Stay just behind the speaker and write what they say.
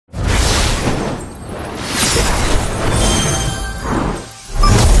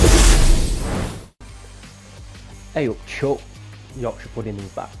Hey up, Chuck. Yorkshire Pudding is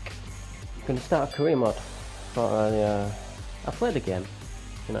back. I'm gonna start a career mod. Thought I play the game.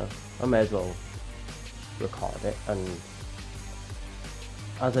 You know, I may as well record it, and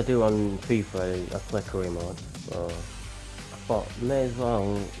as I do on FIFA, I play career mode. So I thought may as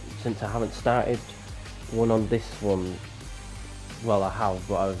well, since I haven't started one on this one. Well, I have,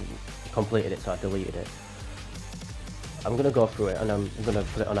 but I've completed it, so I deleted it. I'm gonna go through it, and I'm gonna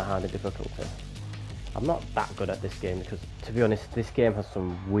put it on a harder difficulty. I'm not that good at this game because, to be honest, this game has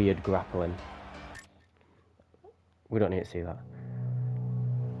some weird grappling. We don't need to see that.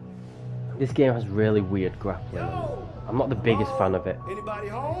 This game has really weird grappling. I'm not the biggest fan of it,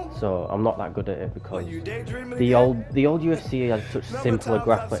 so I'm not that good at it because the old UFC had such simpler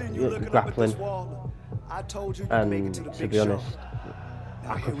grappling, and to be honest,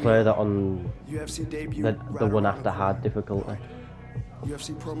 I could play that on the one after hard difficulty.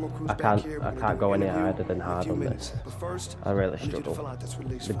 I can't go any harder than hard on this. I really struggle.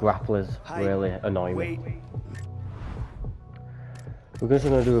 The grapplers really annoy me. We're just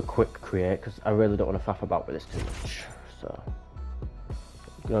going to do a quick create because I really don't want to faff about with this too much. So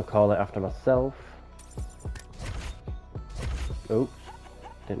I'm going to call it after myself. Oops,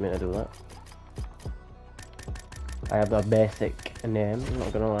 didn't mean to do that. I have a basic name, I'm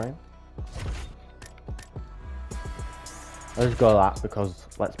not going to lie. I'll just go that because,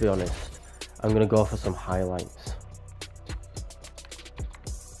 let's be honest, I'm going to go for some highlights.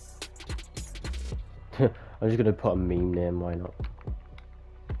 I'm just going to put a meme name, why not?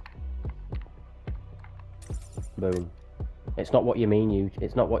 Boom. It's not what you mean,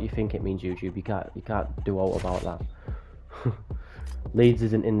 it's not what you think it means, YouTube. You can't do all about that. Leeds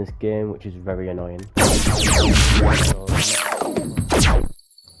isn't in this game, which is very annoying.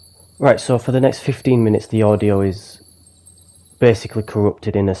 Right, so for the next 15 minutes the audio is basically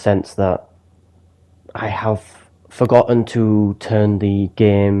corrupted in a sense that I have forgotten to turn the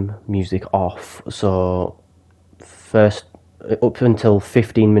game music off. So first, up until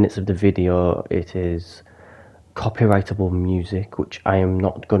 15 minutes of the video, it is copyrightable music, which I am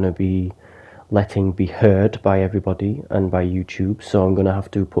not going to be letting be heard by everybody and by YouTube, so I'm going to have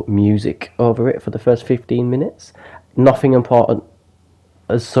to put music over it for the first 15 minutes. Nothing important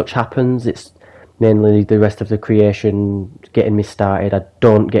as such happens. It's mainly the rest of the creation getting me started. I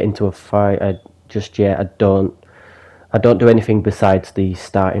don't get into a fight just yet. I don't do anything besides the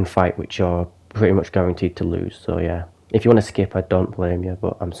starting fight, which you're pretty much guaranteed to lose. So yeah, if you want to skip, I don't blame you,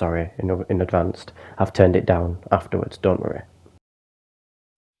 but I'm sorry in advance. I've turned it down afterwards, don't worry.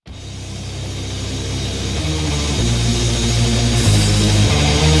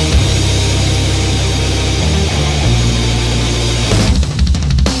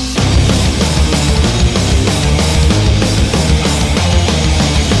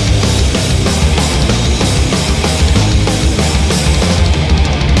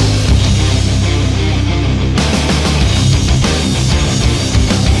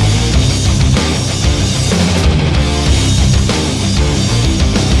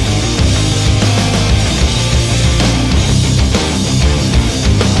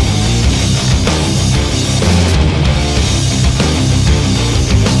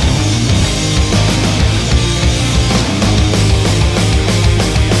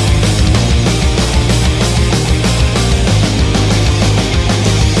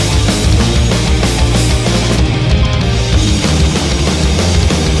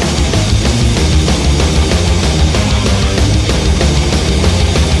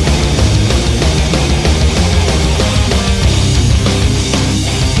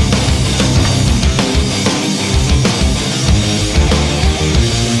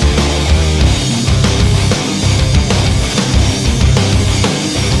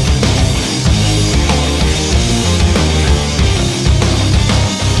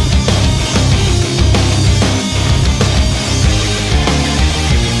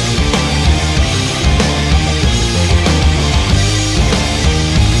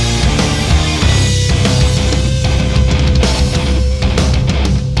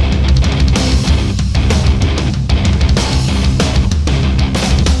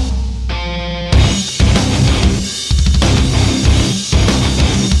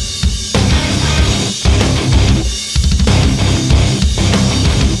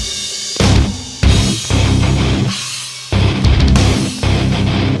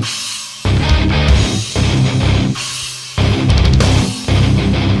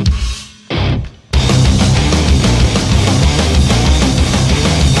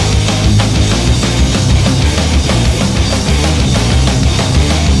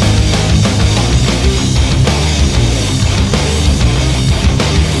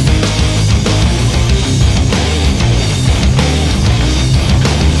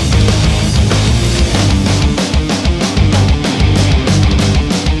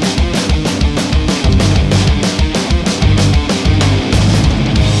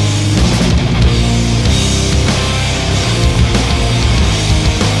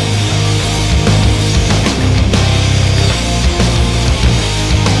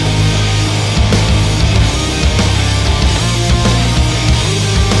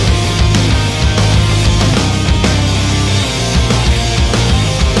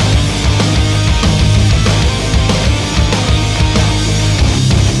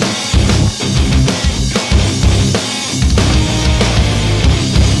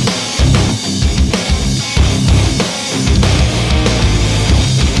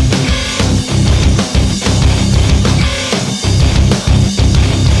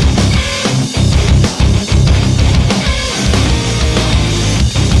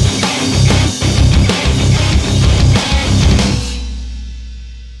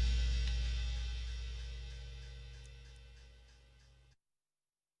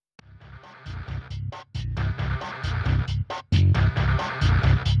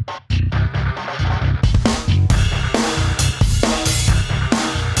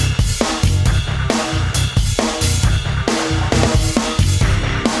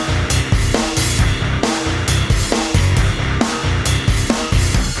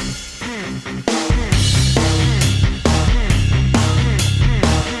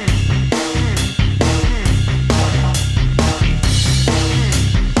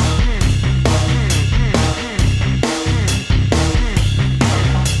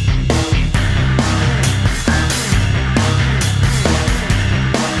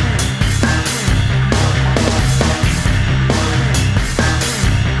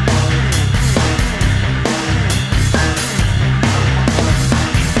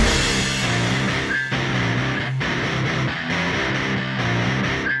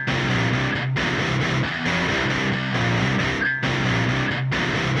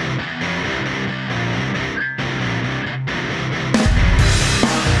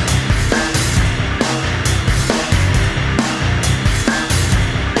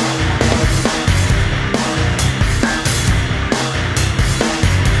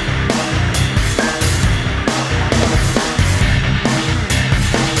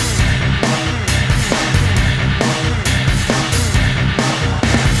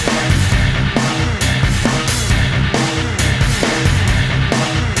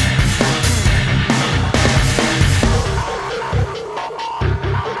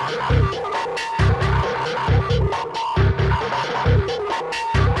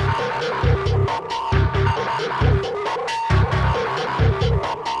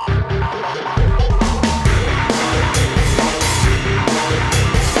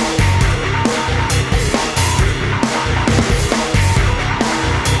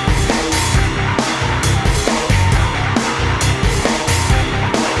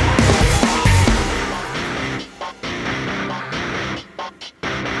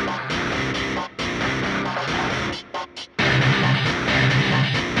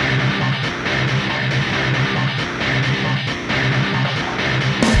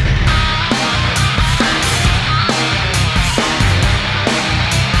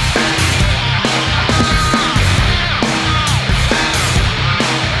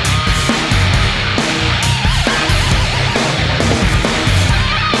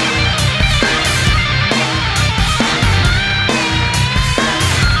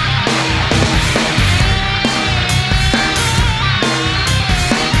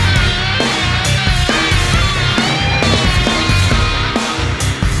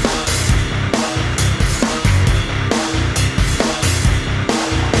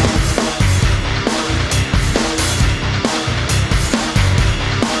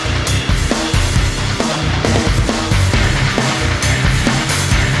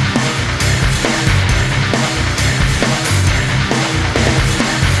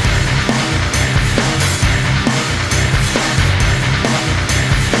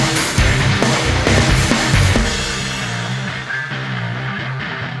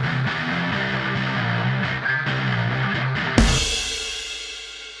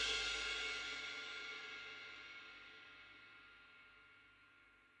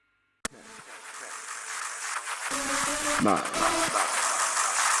 9,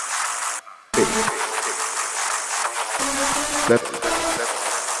 8, 7,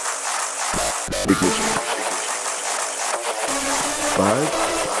 ignition. 5,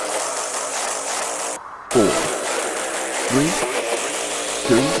 4, 3,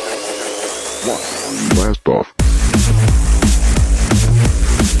 2, 1. Blast off.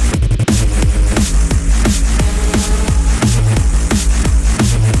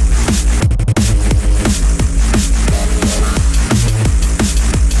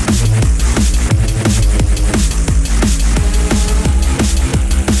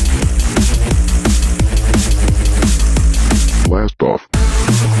 Blast off.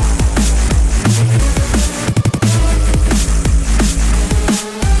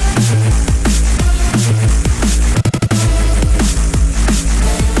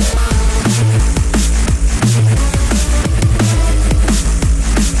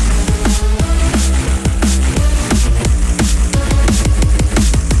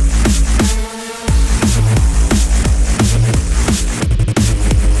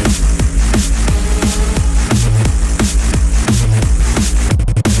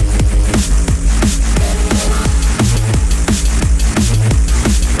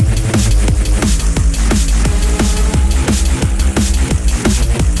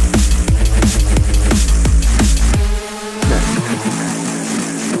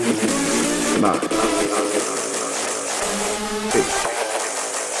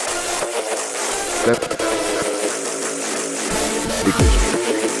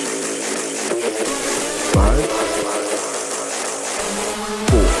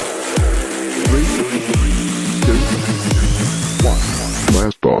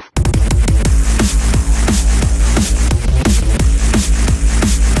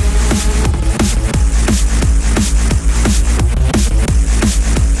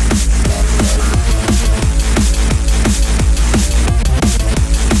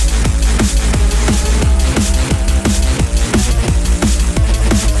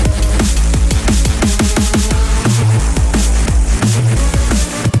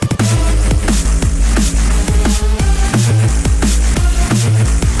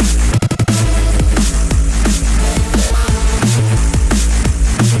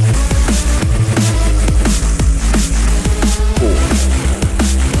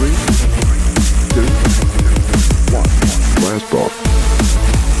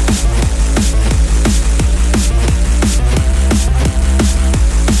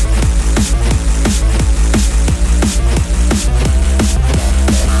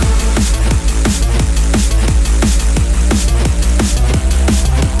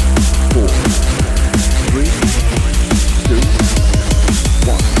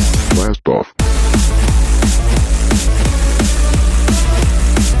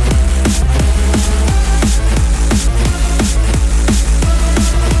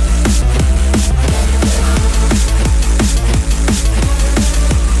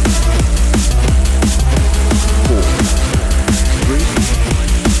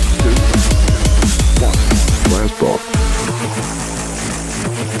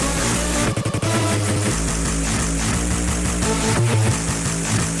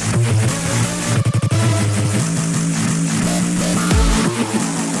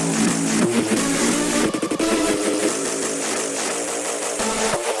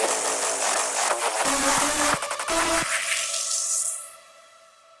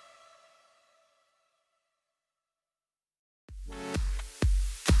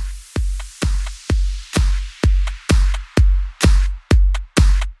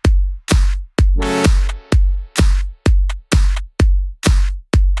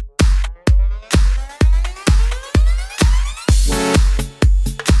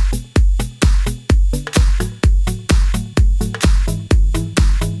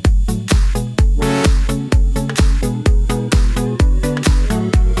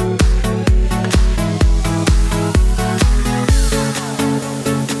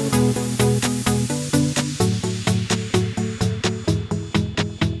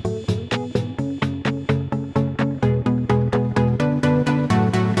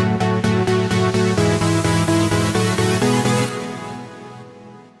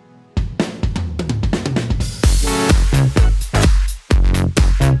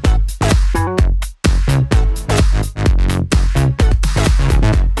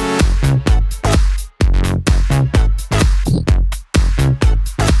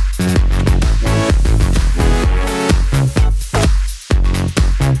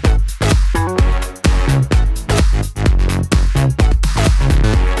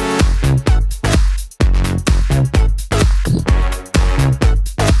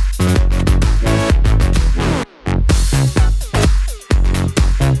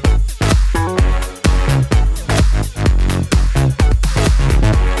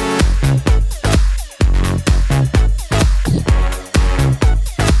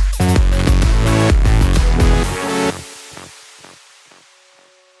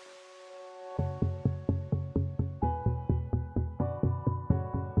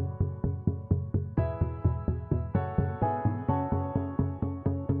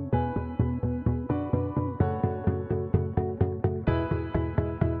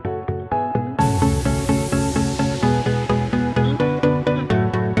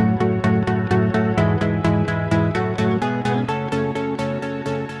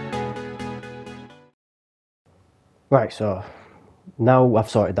 Right, so now I've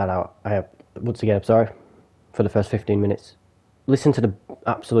sorted that out. Once again, I'm sorry for the first 15 minutes. Listen to the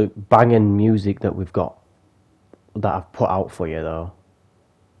absolute banging music that we've got, that I've put out for you, though.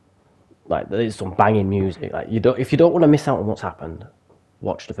 Like, there's some banging music. Like, if you don't want to miss out on what's happened,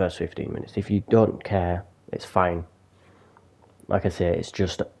 watch the first 15 minutes. If you don't care, it's fine. Like I say, it's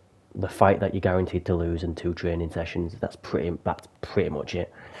just the fight that you're guaranteed to lose and 2 training sessions. That's pretty much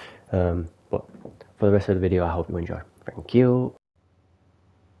it. But for the rest of the video, I hope you enjoy. Thank you.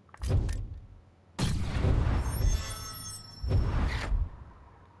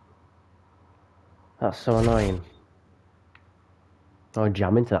 That's so annoying. I'll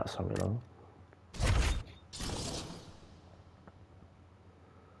jam into that song, you know.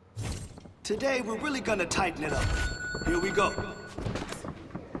 Today, we're really gonna tighten it up. Here we go.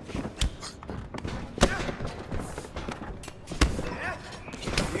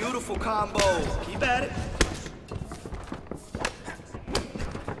 Beautiful combo. Keep at it.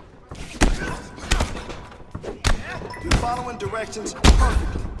 You're following directions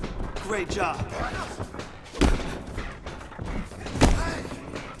perfectly. Great job.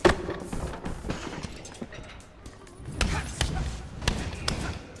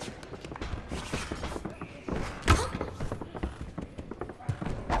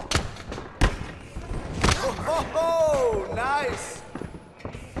 Oh, nice.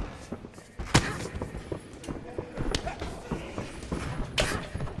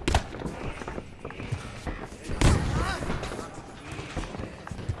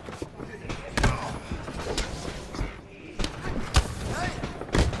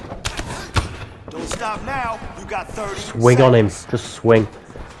 Don't stop now. You got 30 Swing on him. seconds. Just swing.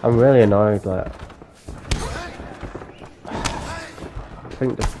 I'm really annoyed. Like, I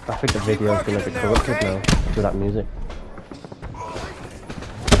think the video is gonna be corrupted now with that music.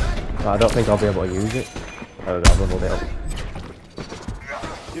 But I don't think I'll be able to use it. Oh, I've leveled it up.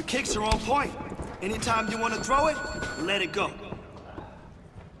 Your kicks are on point. Anytime you want to throw it, let it go.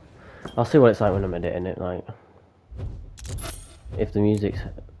 I'll see what it's like when I'm editing it. Like, if the music's,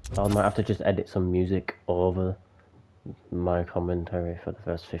 I might have to just edit some music over my commentary for the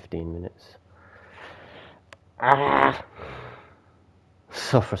first 15 minutes. Ah,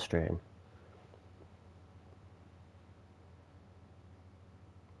 so frustrating.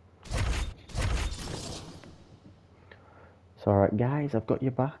 It's alright, guys, I've got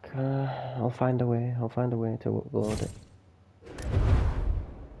your back. I'll find a way to upload it.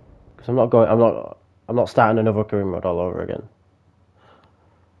 Because I'm not starting another career mode all over again.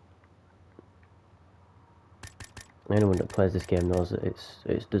 Anyone that plays this game knows that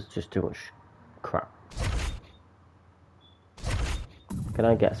there's just too much crap. Can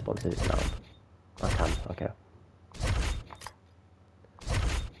I get sponsored now? I can, okay.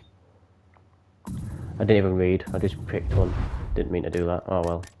 I didn't even read, I just picked one. Didn't mean to do that. Oh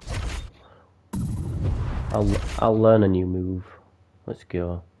well. I'll learn a new move. Let's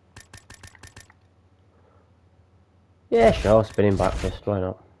go. Yeah, sure, spinning back fist, why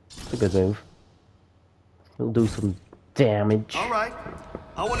not? It's a good move. It'll do some damage. All right.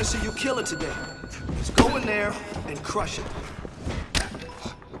 I want to see you kill it today. Just go in there and crush it.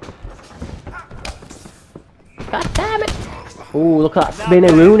 God damn it! Ooh, look at that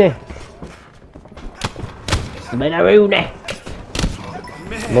spinner-rooney. Spinner-rooney.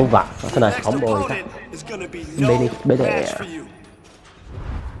 Man, Love that. That's a nice next combo. opponent is gonna be no Spinny. match for you.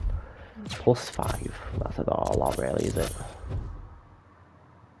 +5. That's not a lot, really, is it?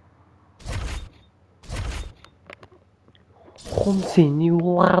 Continue,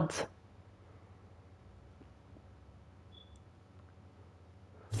 lad.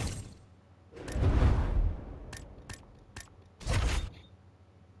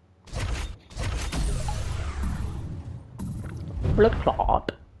 Blood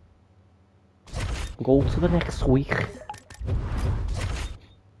clot. Go to the next week.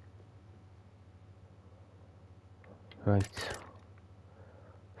 Right.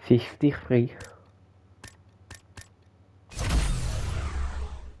 53.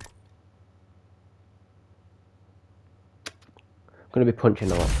 I'm gonna be punching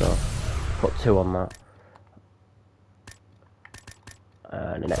a lot, so put 2 on that.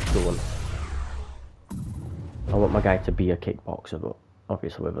 And an extra 1. I want my guy to be a kickboxer, but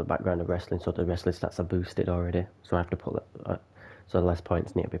obviously with a background of wrestling, so the wrestling stats are boosted already. So I have to put that, so less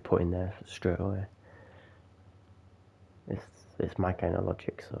points need to be put in there straight away. It's my kind of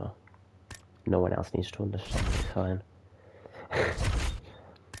logic, so no one else needs to understand. It's fine.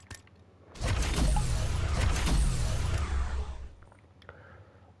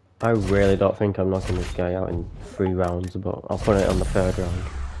 I really don't think I'm knocking this guy out in 3 rounds, but I'll put it on the 3rd round.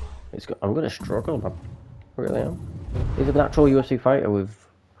 I'm gonna struggle, man. I really am. He's a natural UFC fighter with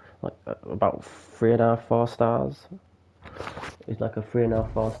like about 3.5, 4 stars. He's like a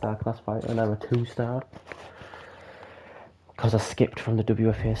 3.5, 4-star class fighter, and I'm a 2-star. Because I skipped from the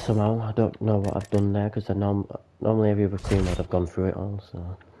WFA somehow. I don't know what I've done there, because normally every other cream I'd have gone through it all,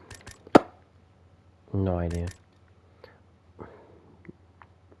 so... No idea. I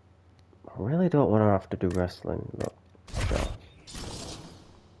really don't want to have to do wrestling, but sure.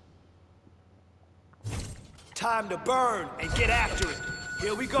 Time to burn and get after it.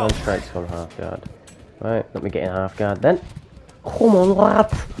 Here we go. One strikes from half guard. Right, let me get in half guard then. Come on,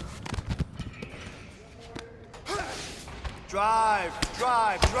 lad. Drive.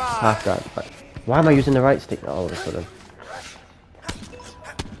 Half guard. Right. Why am I using the right stick all of a sudden?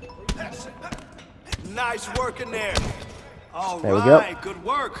 Nice work in there. All There we go. right, good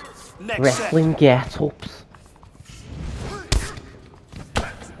work. Next Wrestling get-ups.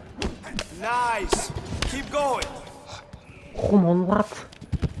 Nice. Keep going. Come on, lad.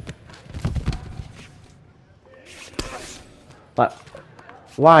 Like,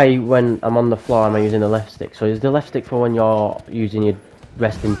 why, when I'm on the floor, am I using the left stick? So is the left stick for when you're using your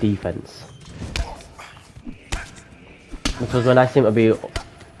resting defense? Because when I seem to be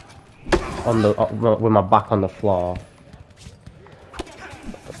on the with my back on the floor,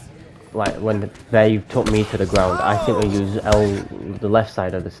 like when they took me to the ground, I seem to use the left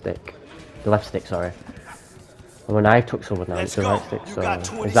side of the stick, the left stick, sorry. And when I took someone down, it's the right stick. So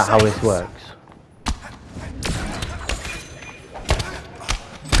is that how this works?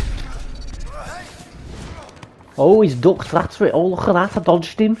 Oh, he's ducked. That's it. Oh, look at that! I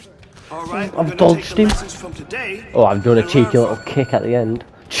dodged him. All right, I've dodged him. Oh, I've done a cheeky little kick at the end.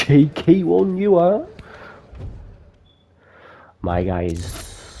 Cheeky one, you are. My guy is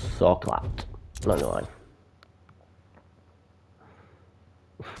so clapped. Not gonna lie.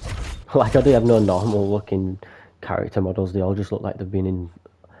 Like, I do have no normal looking character models. They all just look like they've been in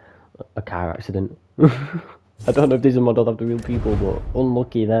a car accident. I don't know if these are modelled after real people, but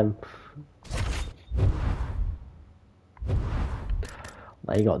unlucky them.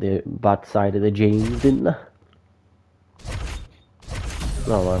 They got the bad side of the genes, didn't they?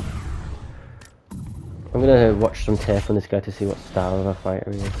 Oh well. I'm gonna watch some tape on this guy to see what style of a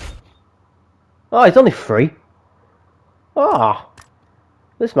fighter he is. Oh, he's only 3. Ah,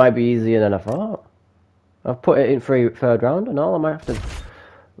 this might be easier than I thought. I've put it in third round and all. I might have to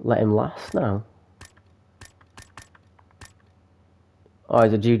let him last now. Oh,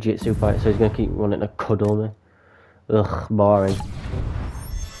 he's a jiu-jitsu fighter, so he's gonna keep wanting to cuddle me. Ugh, boring.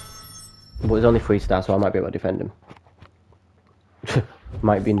 But he's only 3 stars, so I might be able to defend him.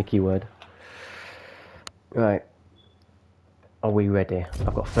 Might be in the keyword. Right. Are we ready?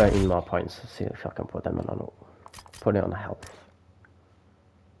 I've got 13 more points. Let's see if I can put them on. Put it on health.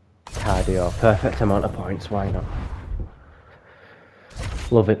 Cardio. Perfect amount of points. Why not?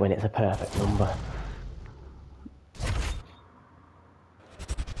 Love it when it's a perfect number.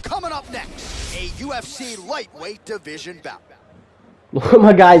 Coming up next, a UFC lightweight division bout. Look at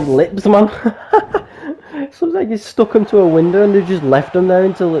my guy's lips, man. It's like he's stuck him to a window and they just left him there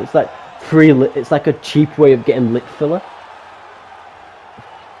until it's like free lit. It's like a cheap way of getting lip filler.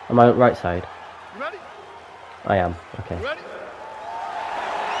 Am I on the right side? You ready? I am. Okay. You ready?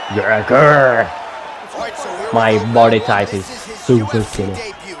 Yeah, grr. Right, so My body type is his super UFC skinny.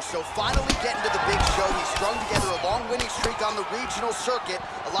 debut, so finally getting to the big show. He strung together a long winning streak on the regional circuit.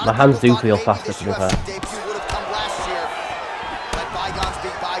 A lot My of hands people do thought feel maybe faster, this to be fair. UFC debut would have come last year. Let bygones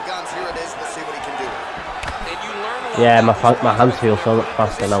be bygones. Here it is. We'll see what he can do. Yeah, my hands feel so much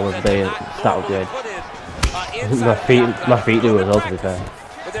faster now with the stat upgrade. my feet do as well, to be fair.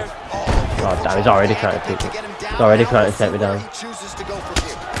 Oh damn, he's already trying to take me. He's already trying to take me down. He chooses to go from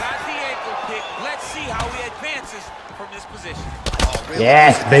here. Let's see how he advances from this position.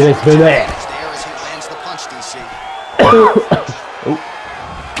 Yes, baby, baby. There as he lands the punch, DC. Ooh,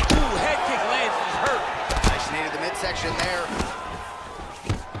 head kick lands, he's hurt. Nice knee to the midsection there.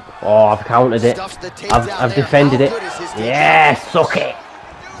 Oh, I've countered it. I've defended it. Yeah, suck it.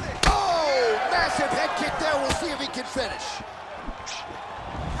 Oh, massive head kick there. We'll see if he can finish.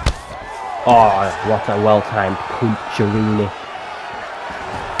 Oh, what a well-timed puncherini.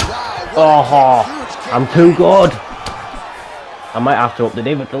 Wow, Oh, I'm too good. I might have to up the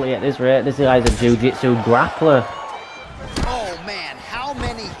difficulty at this rate. This guy's a jiu-jitsu grappler. Oh man, how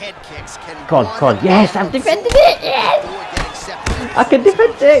many head kicks can Come on. Yes, I've defended it. Yes. I can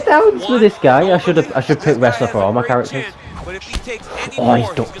defend takedowns with this guy. I should pick wrestler for all my characters. Oh, he's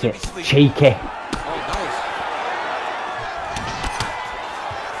ducked it. Cheeky.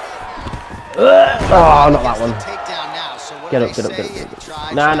 Oh, not that one. Takedown now. So what Get up, they get up, say get up, it. get up.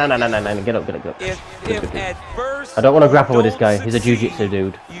 Try, Nah, try nah, nah, nah, again. nah, nah, get up, get up, get up. If at first I don't want to grapple with you this guy. don't He's a succeed, jiu-jitsu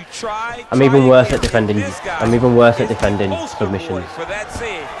dude. you try I'm even worse at again. defending. This guy I'm even worse at is the defending poster boy submissions. for that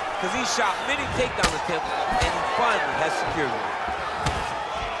saying, because he shot many takedown attempts and he finally has secured one.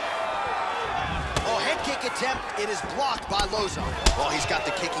 Oh, head kick attempt. It is blocked by Loza. Well, he's got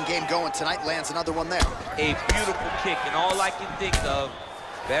the kicking game going tonight. Lands another one there. A beautiful kick, and all I can think of,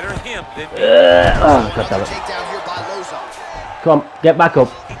 better him than me. Oh, God damn Another it. takedown here by Loza. Come on, get back up.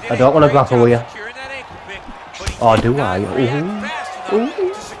 He did I a don't want to great grapple job with you. securing that ankle pick, but he Oh, did do not I? react fast enough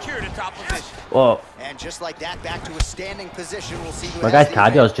to secure the top position. Oh, And just like that, back to a standing position. We'll see who my has guy's the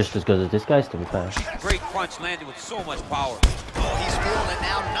cardio is advantage. just as good as this guy's, to be fair. Great punch landed with so much power. Oh, he's feeling it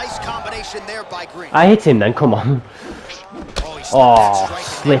now. Nice combination there by Green. I hit him then, come on. Oh, he Oh, that strike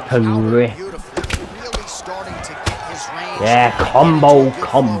slip and and countered rip. beautifully. Really starting to get his range. Yeah, and get combo, into a good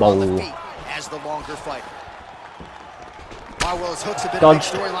flow on the combo. feet as the longer fighter. Oh, well, his hooks have been Dodge.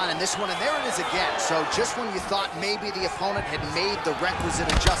 a big storyline in this one, and there it is again. So just when you thought maybe the opponent had made the requisite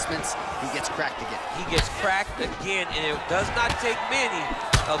adjustments, he gets cracked again. He gets cracked again, and it does not take many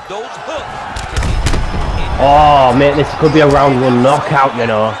of those hooks. Oh, mate, this could be a round one knockout, you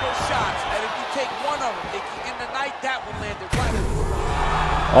know. Shots, and if you take one of them, in the night, that one landed right.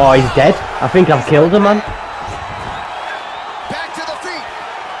 Oh, he's dead. I think I've killed him, man. Back to the feet.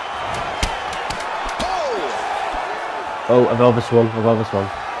 Oh! Oh, I've overswung, I've overswung.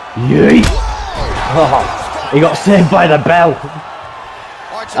 Yeet! Oh, he got saved by the bell.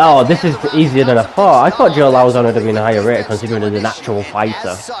 Oh, this is easier than I thought. I thought Joe Lauzon would have been a higher rated considering he's an actual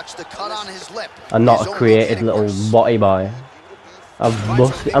fighter and not a created little body boy.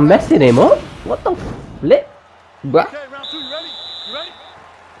 I'm messing him up? What the flip? Bruh.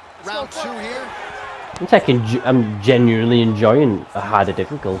 Round two here. I'm genuinely enjoying a harder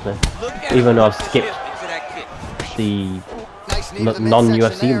difficulty. Even though I've skipped the Nice knee to the non-UFC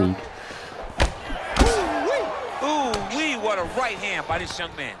midsection there. league. Ooh-wee, what a right hand by this young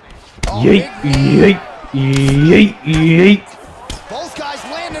man. Oh, Yeet, big knee. yeet, yeet, yeet. Both guys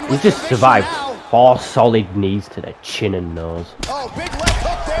landing He's with just conviction survived now. 4 solid knees to the chin and nose. Oh, big left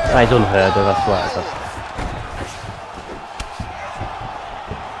hook there. That is unheard of, I swear to God.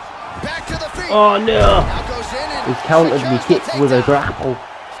 Back to the feet. Oh no! Now goes in and He's countered me secures the kick with a takedown. grapple.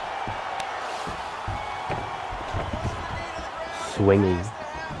 Swinging. He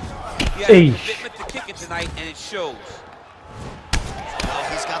has a Eesh. commitment to kicking tonight, and it shows. Well,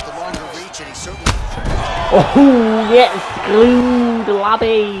 he's got the longer reach, and he certainly. Oh, get screwed,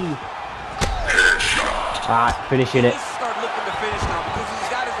 laddie! Alright, finishing it. He's start looking to finish now because he's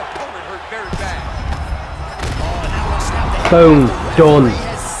got his opponent hurt very bad. Oh, and that one snapped the Boom, head. done. He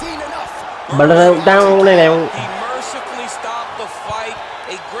has seen enough. He mercifully stopped the fight.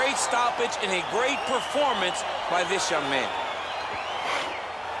 A great stoppage and a great performance by this young man.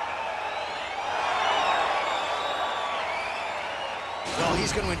 Well,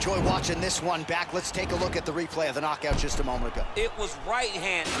 he's going to enjoy watching this one back. Let's take a look at the replay of the knockout just a moment ago. It was right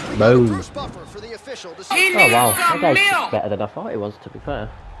hand. Boom. Bruce Buffer for the official decision. Oh wow, that guy's better than I thought he was, to be fair.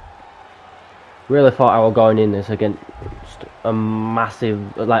 Really thought I was going in this against a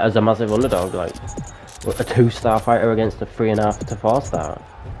massive, like as a massive underdog, like a 2-star fighter against a 3.5 to 4-star.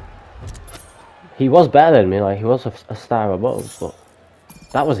 He was better than me, like he was a star above, but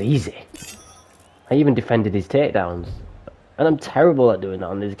that was easy. I even defended his takedowns, and I'm terrible at doing that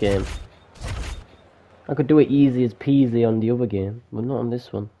on this game. I could do it easy as peasy on the other game, but not on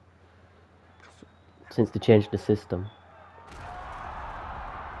this one. Since they changed the system.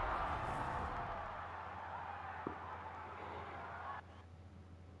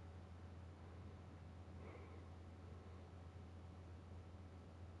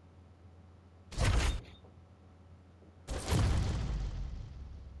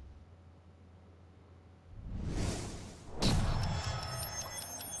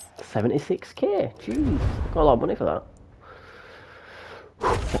 $76k, jeez, got a lot of money for that.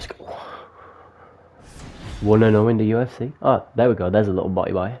 Let's go. 1-0 in the UFC. Oh, there we go, there's a little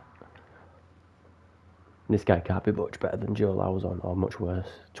body boy. This guy can't be much better than Joe Lauzon, or much worse.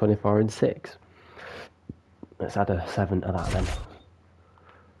 24-6. Let's add a 7 to that then.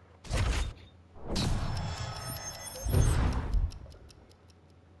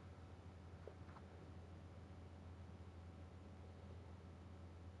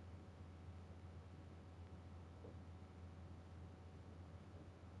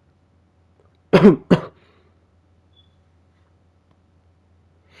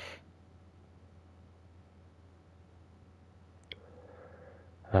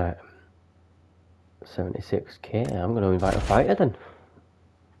 Alright. 76k, I'm going to invite a fighter then.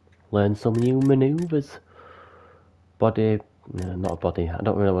 Learn some new maneuvers. body, no, not a body. I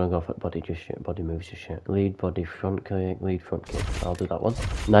don't really want to go for body just yet. Body moves just yet. Lead body front kick, lead front kick. I'll do that one.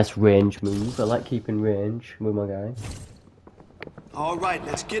 Nice range move. I like keeping range with my guy. All right,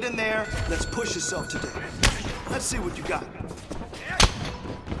 let's get in there. Let's push yourself today. Let's see what you got.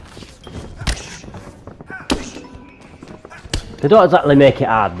 They don't exactly make it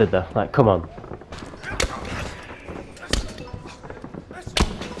hard, did they? Like, come on.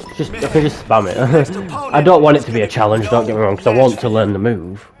 Just, I can just spam it. I don't want it to be a challenge, don't get me wrong, because I want to learn the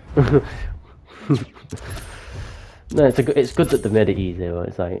move. No, it's good that they made it easier, but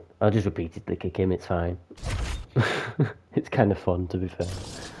it's like, I'll just repeatedly kick him, it's fine. It's kind of fun, to be fair.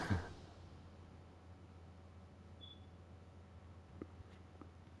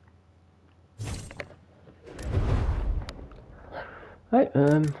 Right,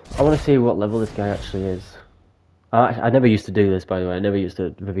 I want to see what level this guy actually is. I never used to do this, by the way. I never used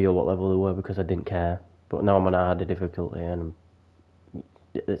to reveal what level they were because I didn't care. But now I'm on a harder difficulty and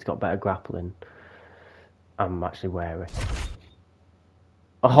it's got better grappling. I'm actually wary.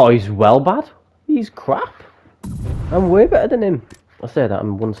 Oh, he's well bad? He's crap. I'm way better than him. I say that,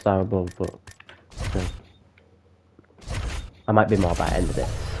 I'm 1 star above, but still. I might be more by the end of this.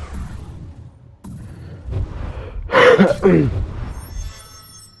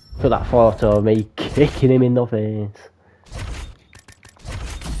 For that photo of me kicking him in the face.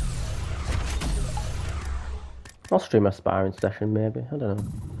 I'll stream a sparring session maybe, I don't know.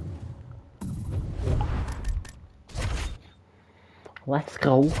 Let's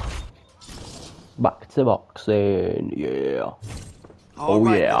go. Back to boxing, yeah. All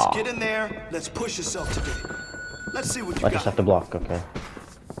right, yeah. let's get in there. Let's push yourself today. Let's see what you I got. just have to block, okay.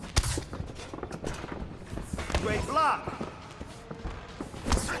 Great block.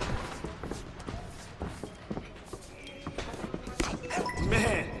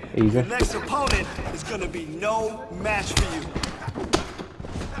 Man, Easy. your next opponent is gonna be no match for you.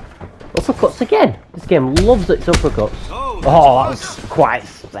 Uppercuts again. This game loves its uppercuts. Oh, Oh, that was quite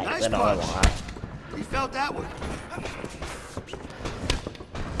sick. Nice I don't know punch. why. He felt that one.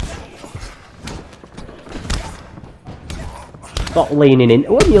 Stop leaning in.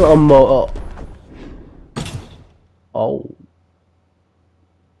 When you little motor. Oh.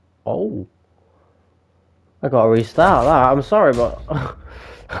 Oh. I gotta restart that. I'm sorry, but I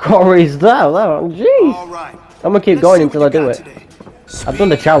gotta restart that. Jeez. All right. I'm gonna keep Let's going see what until you I do got it. today. I've done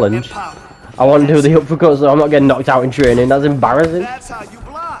the Speed challenge. and power. I want to do the uppercuts so I'm not getting knocked out in training. That's embarrassing. That's how you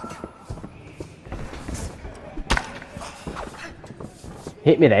block.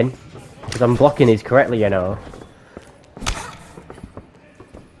 Hit me then. Because I'm blocking his correctly, you know.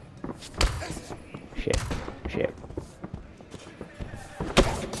 Shit. Shit.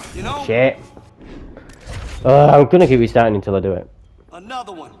 You know, Shit. I'm gonna keep restarting until I do it.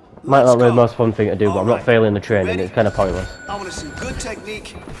 another one. Might Let's not be the go. most fun thing to do, but I'm not Alright. failing the training. Ready? It's kind of pointless. I want to see good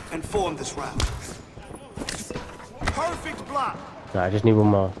technique and form this round. Perfect block. Nah, I just need one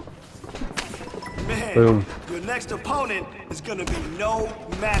more. Man, Boom. your next opponent is gonna be no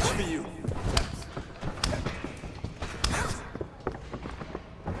match for you.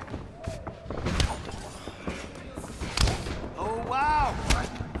 Oh, wow.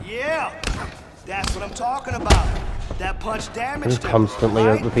 Yeah, that's what I'm talking about. That punch damaged Just him, constantly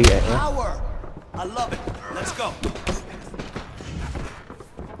right? repeat it, yeah? Power. I love it. Let's go.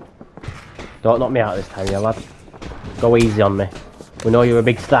 Don't knock me out this time, you lad. Go easy on me. We know you're a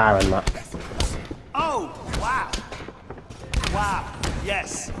big star and that. Oh, wow. Wow,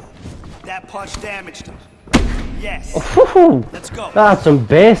 yes. That punch damaged him. Yes. Woohoo! Let's go. That had some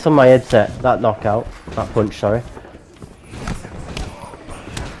bass on my headset. That knockout. That punch, sorry.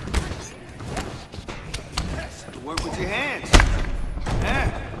 Work with your hands.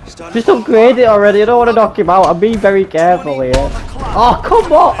 Yeah. Starting Just to upgrade it already. I don't want to knock him out. I'll be very careful here. Oh,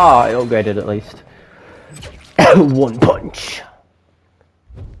 come on! Oh, it upgraded at least. One punch.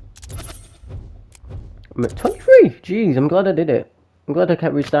 I'm at 23. Jeez, I'm glad I did it. I'm glad I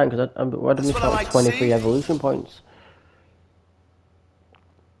kept restarting because I'd That's missed what I out like to 23 see. evolution points.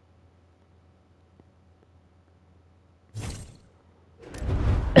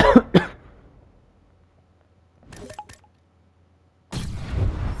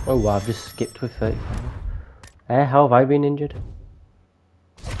 Oh wow, I've just skipped with 35. How have I been injured?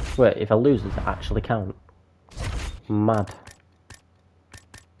 Wait, if I lose, does it actually count? Mad.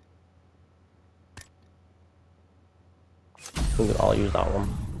 I think I'll use that one.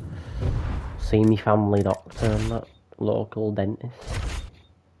 See me family doctor and that local dentist.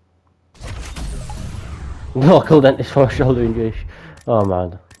 Local dentist for shoulder injury. Oh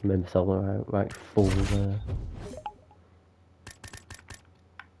man, I made myself look right fool there.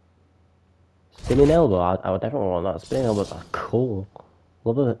 Spinning elbow, I would definitely want that. Spinning elbows are cool.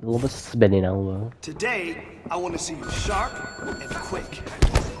 Love a spinning elbow. Today, I want to see you sharp and quick.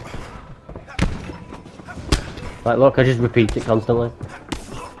 Like, look, I just repeat it constantly.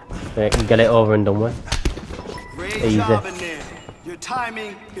 So I can get it over and done with. Great Easy. job in there. Your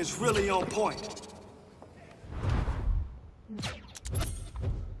timing is really on point.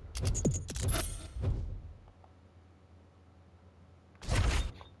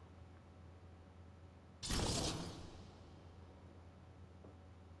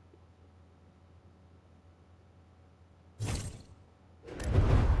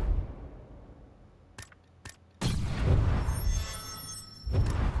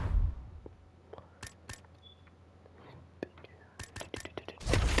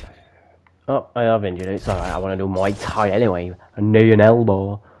 Oh, I have injured it. It's alright, I want to do Muay Thai anyway. A knee and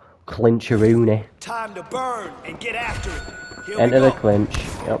elbow. Clinch a Rooney. Time to burn and get after it. Here Enter we the go. clinch.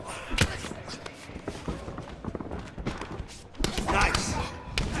 Yep. Nice.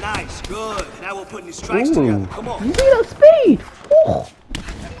 Nice. Good. Now we're putting these strikes Ooh. together. Come on. You see that speed? Ooh.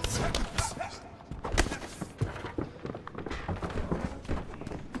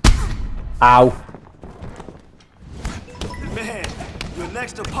 Ow. Man, your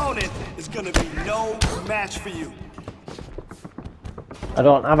next opponent is gonna be no match for you. I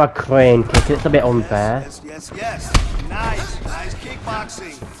don't have a crane kick. It's a bit unfair. Yes. Nice. Nice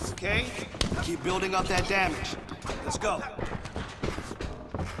kickboxing. Okay? Keep building up that damage. Let's go.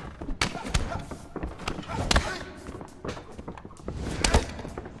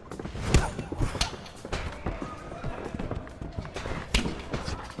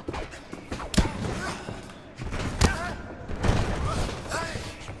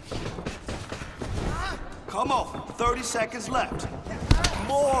 Come on, 30 seconds left.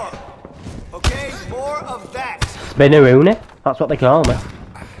 More. Okay, more of that. Spinneroony. That's what they call me.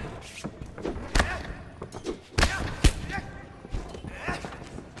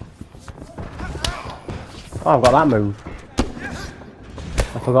 Oh, I've got that move.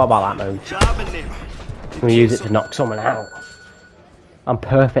 I forgot about that move. Job in there. I'm gonna use it to knock someone out. I'm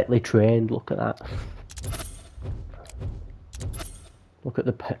perfectly trained. Look at that. Look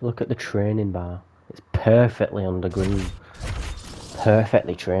at the training bar. It's perfectly under green.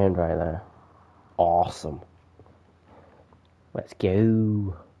 Perfectly trained right there. Awesome. Let's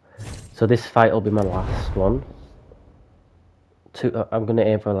go. So this fight will be my last one. I'm gonna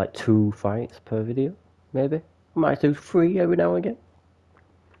aim for like 2 fights per video, maybe. I might do 3 every now and again.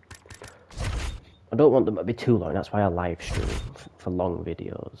 I don't want them to be too long. That's why I live stream for long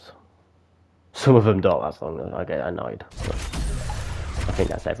videos. Some of them don't last long. I get annoyed. But I think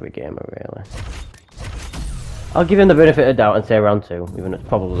that's every gamer really. I'll give him the benefit of doubt and say round 2, even though it's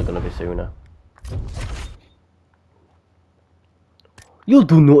probably going to be sooner. You'll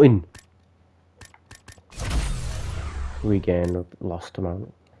do nothing! Regain lost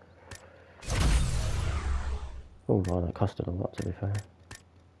amount. Oh wow, that costed a lot to be fair.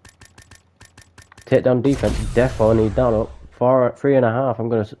 Takedown defense, definitely need that up. 3.5, I'm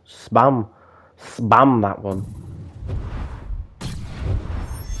going to spam that one.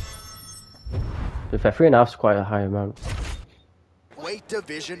 To be fair, 3.5 is quite a high amount. Weight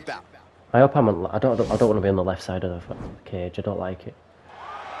division bout. I hope I'm on. I don't want to be on the left side of the cage. I don't like it.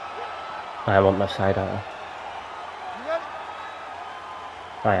 I am on the left side. I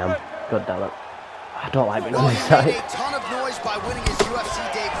am. God damn it. I don't like being on this side. He made a ton of noise by winning his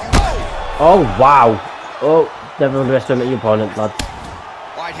UFC debut. Oh wow. Oh, never underestimate your opponent, lads.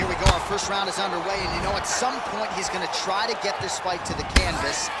 All right, here we go. Our first round is underway, and you know, at some point he's going to try to get this fight to the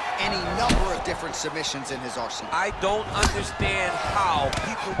canvas. Any number of different submissions in his arsenal. I don't understand how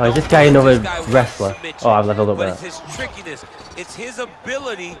people. Oh, is this guy another wrestler? Oh, I've leveled up there. But it's his trickiness. It's his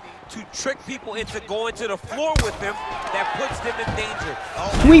ability to trick people into going to the floor with him that puts them in danger.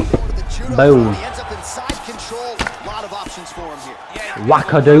 Sweep. Boom. He ends up inside control. A lot of options for him here. Yeah,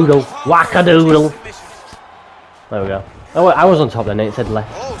 Whack-a-doodle. Whack-a-doodle. There we go. Oh, wait, I was on top then. It said left.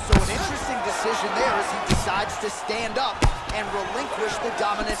 Oh, so an interesting decision there as he decides to stand up and relinquish the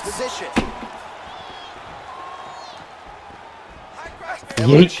dominant position.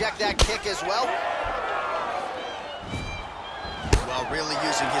 Yeet. Check that kick as well. Well, really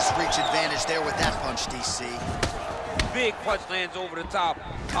using his reach advantage there with that punch, DC. big punch lands over the top.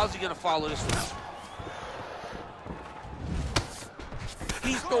 How's he gonna follow this one?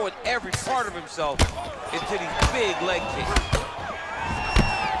 He's throwing every part of himself into these big leg kicks.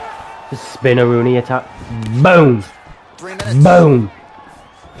 The spinner Rooney attack. Boom! 3 minutes. Boom!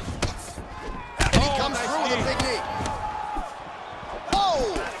 And he comes through with a big knee.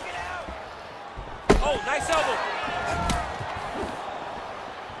 Oh! Oh, nice elbow.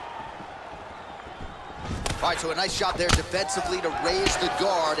 right, so a nice job there defensively to raise the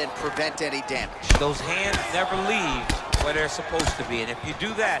guard and prevent any damage. Those hands never leave where they're supposed to be, and if you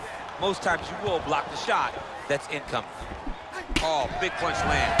do that, most times you will block the shot that's incoming. Oh, big punch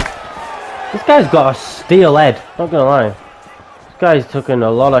land. This guy's got a steel head, not gonna lie. This guy's taken a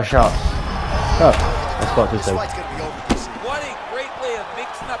lot of shots. Oh, I spot too soon. What a great way of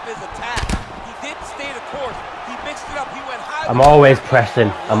mixing up his attack. He didn't stay the course. He mixed it up. He went high. I'm always pressing.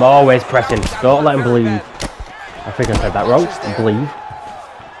 I'm always pressing. Don't let him breathe. I think I said that wrong. Breathe.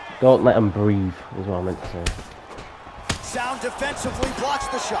 Don't let him breathe is what I meant to say. Sound defensively blocks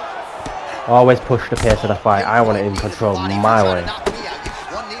the shot. Always push the pace of the fight. I want it in control my way.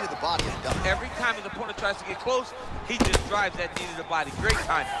 One knee to the body and done. Every time his opponent tries to get close, he just drives that knee to the body. Great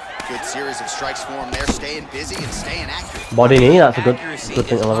time. Good series of strikes for him there, staying busy and staying accurate. Body knee, that's a good Accuracy thing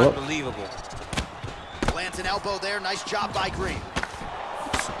to is level up. unbelievable. Lands an elbow there, nice job by Green.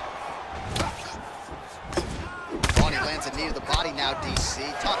 He lands a knee to the body now, DC.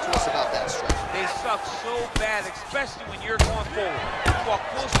 Talk to us about that stretch. They suck so bad, especially when you're going forward. You walk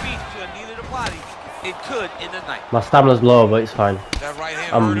full speed to a knee to the body, it could end the night. My stamina's low, but it's fine. That right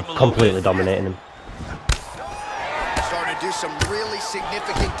hand hurt I'm him a little completely bit. dominating him. Starting to do some really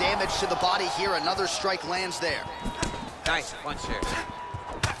significant damage to the body here. Another strike lands there. Nice punch there.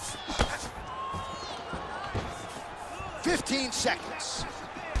 15 seconds.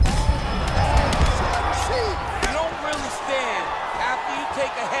 You don't really stand after you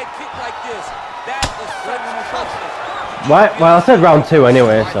take a head kick like this. That is such toughness. Right, well, I said round 2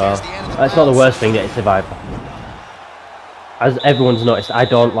 anyway, so that's not the worst thing that it's survived. As everyone's noticed, I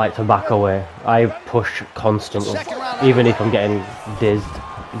don't like to back away. I push constantly, even if I'm getting dazed.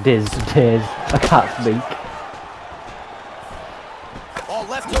 I can't speak. Oh,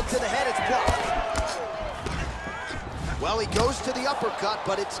 left hook to the head, it's blocked. Well, he goes to the uppercut,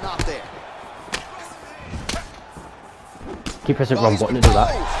 but it's not there. Keep pressing the wrong button to do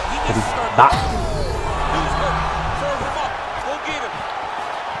that. That.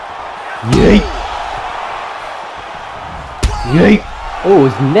 Yeet! Yeet! Oh,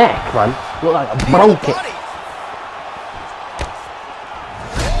 his neck, man. Looked like I broke it.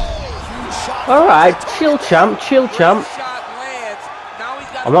 Alright, chill champ, chill champ.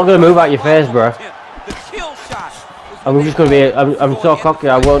 I'm not gonna move out your face, bro. I'm just gonna be. I'm so cocky.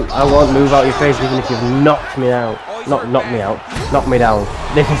 I won't move out your face even if you've knocked me out. Not knocked me out. Knock me down.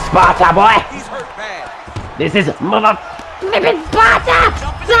 This is Sparta, boy. This is mother flipping Sparta.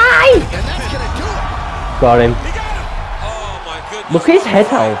 Die! Got him. Look at his head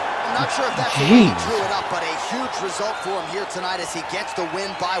out. I'm not sure if that's the way he drew it up, but a huge result for him here tonight as he gets the win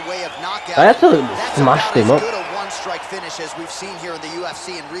by way of knockout. I absolutely smashed him up. That's about as good a one-strike finish as we've seen here in the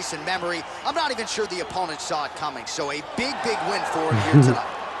UFC in recent memory. I'm not even sure the opponent saw it coming, so a big win for him here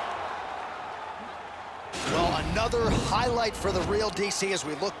tonight. Well, another highlight for the real DC as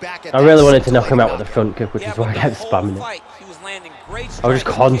we look back at. I really wanted to knock him out with the front kick, which is why I kept spamming it. I was just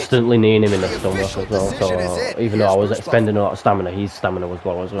constantly kneeing him in the stomach as well, so even though I was expending a lot of stamina, his stamina was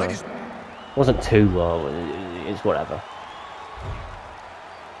low as well. It wasn't too low, it's whatever.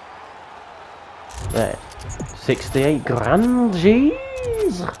 There. 68 grand,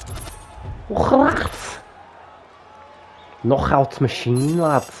 jeez! What? Knockout machine,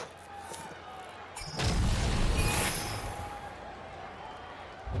 lad.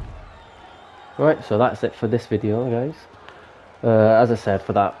 Right, so that's it for this video, guys. As I said,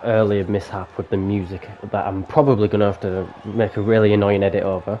 for that earlier mishap with the music that I'm probably going to have to make a really annoying edit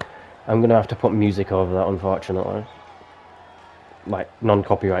over, I'm going to have to put music over that, unfortunately. Like,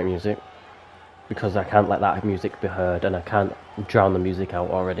 non-copyright music. Because I can't let that music be heard, and I can't drown the music out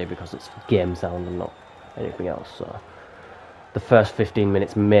already because it's game sound and not anything else, so... The first 15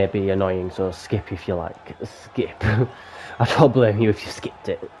 minutes may be annoying, so skip if you like. Skip. I don't blame you if you skipped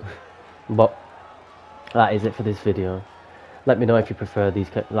it. But that is it for this video. Let me know if you prefer these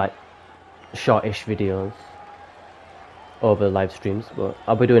like shortish videos over live streams, but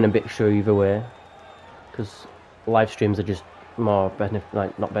I'll be doing a mixture either way because live streams are just more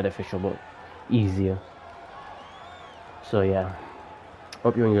not beneficial but easier. So yeah,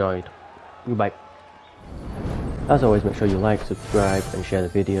 hope you enjoyed. Goodbye. As always, make sure you like, subscribe and share the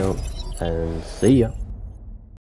video, and see ya.